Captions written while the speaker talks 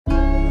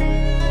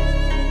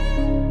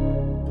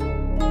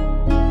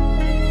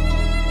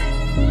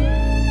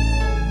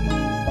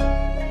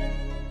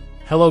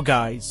Hello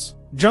guys.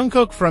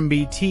 Jungkook from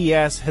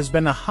BTS has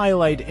been a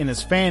highlight in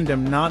his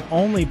fandom not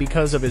only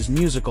because of his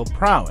musical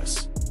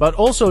prowess, but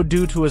also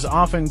due to his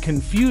often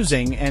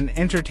confusing and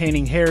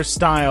entertaining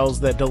hairstyles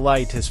that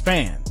delight his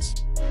fans.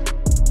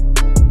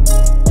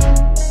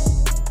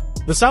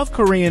 The South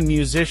Korean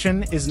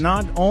musician is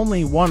not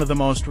only one of the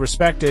most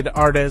respected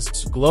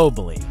artists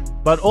globally,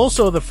 but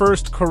also the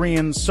first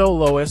Korean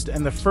soloist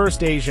and the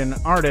first Asian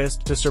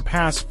artist to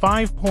surpass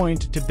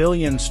 5.2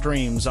 billion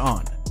streams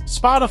on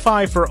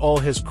Spotify for all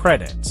his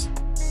credits.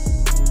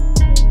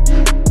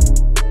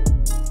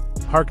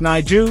 Park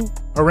Nae-ju,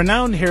 a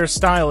renowned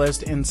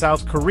hairstylist in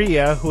South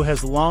Korea who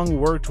has long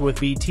worked with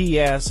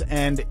BTS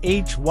and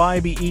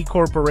HYBE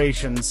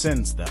Corporation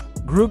since the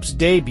group's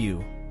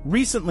debut,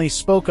 recently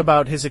spoke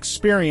about his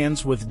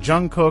experience with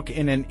Jungkook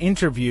in an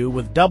interview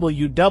with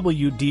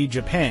WWD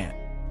Japan.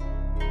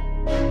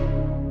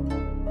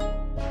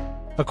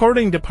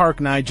 According to Park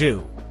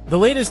Nae-ju, the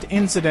latest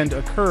incident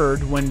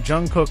occurred when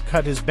Jungkook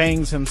cut his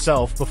bangs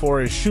himself before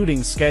his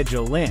shooting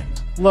schedule in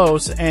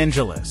Los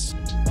Angeles.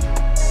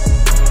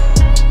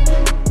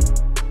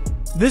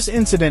 This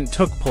incident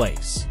took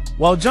place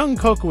while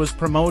Jungkook was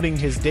promoting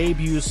his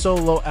debut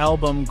solo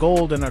album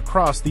Golden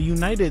across the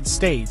United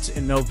States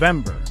in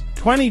November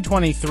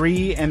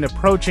 2023 and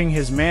approaching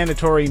his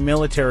mandatory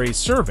military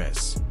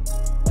service.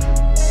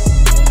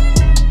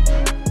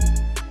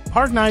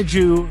 Park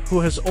Nae-ju,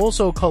 who has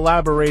also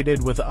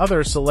collaborated with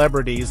other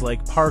celebrities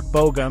like Park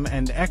Bo-gum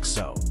and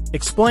EXO,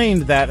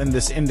 explained that in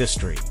this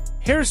industry,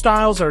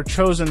 hairstyles are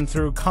chosen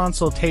through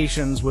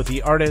consultations with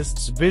the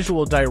artist's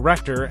visual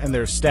director and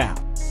their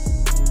staff.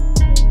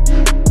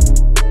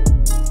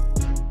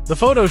 The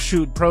photo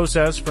shoot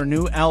process for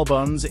new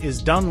albums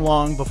is done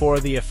long before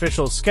the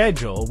official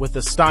schedule, with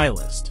the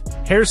stylist,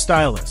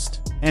 hairstylist,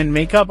 and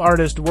makeup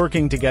artist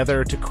working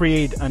together to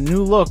create a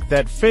new look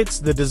that fits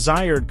the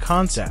desired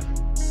concept.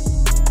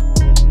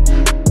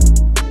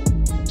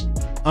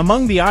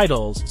 Among the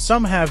idols,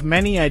 some have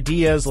many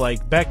ideas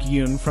like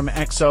Baekhyun from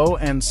EXO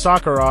and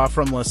Sakura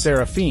from LE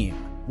SSERAFIM,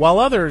 while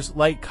others,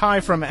 like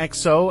Kai from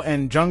EXO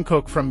and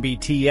Jungkook from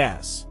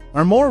BTS,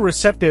 are more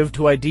receptive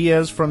to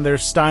ideas from their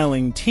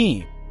styling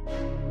team.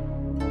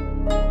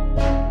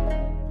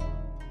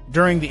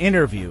 During the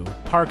interview,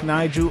 Park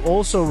Nae-ju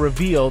also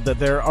revealed that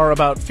there are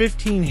about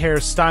 15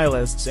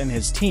 hairstylists in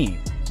his team,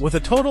 with a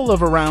total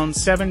of around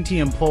 70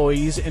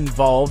 employees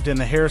involved in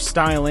the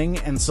hairstyling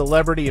and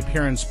celebrity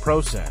appearance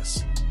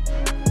process.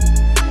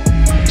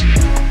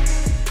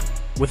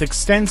 With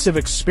extensive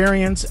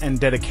experience and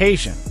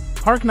dedication,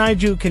 Park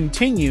Nae-ju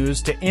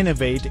continues to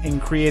innovate in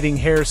creating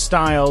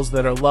hairstyles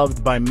that are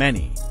loved by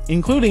many,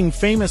 including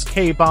famous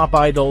K-pop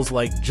idols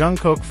like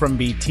Jungkook from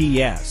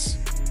BTS.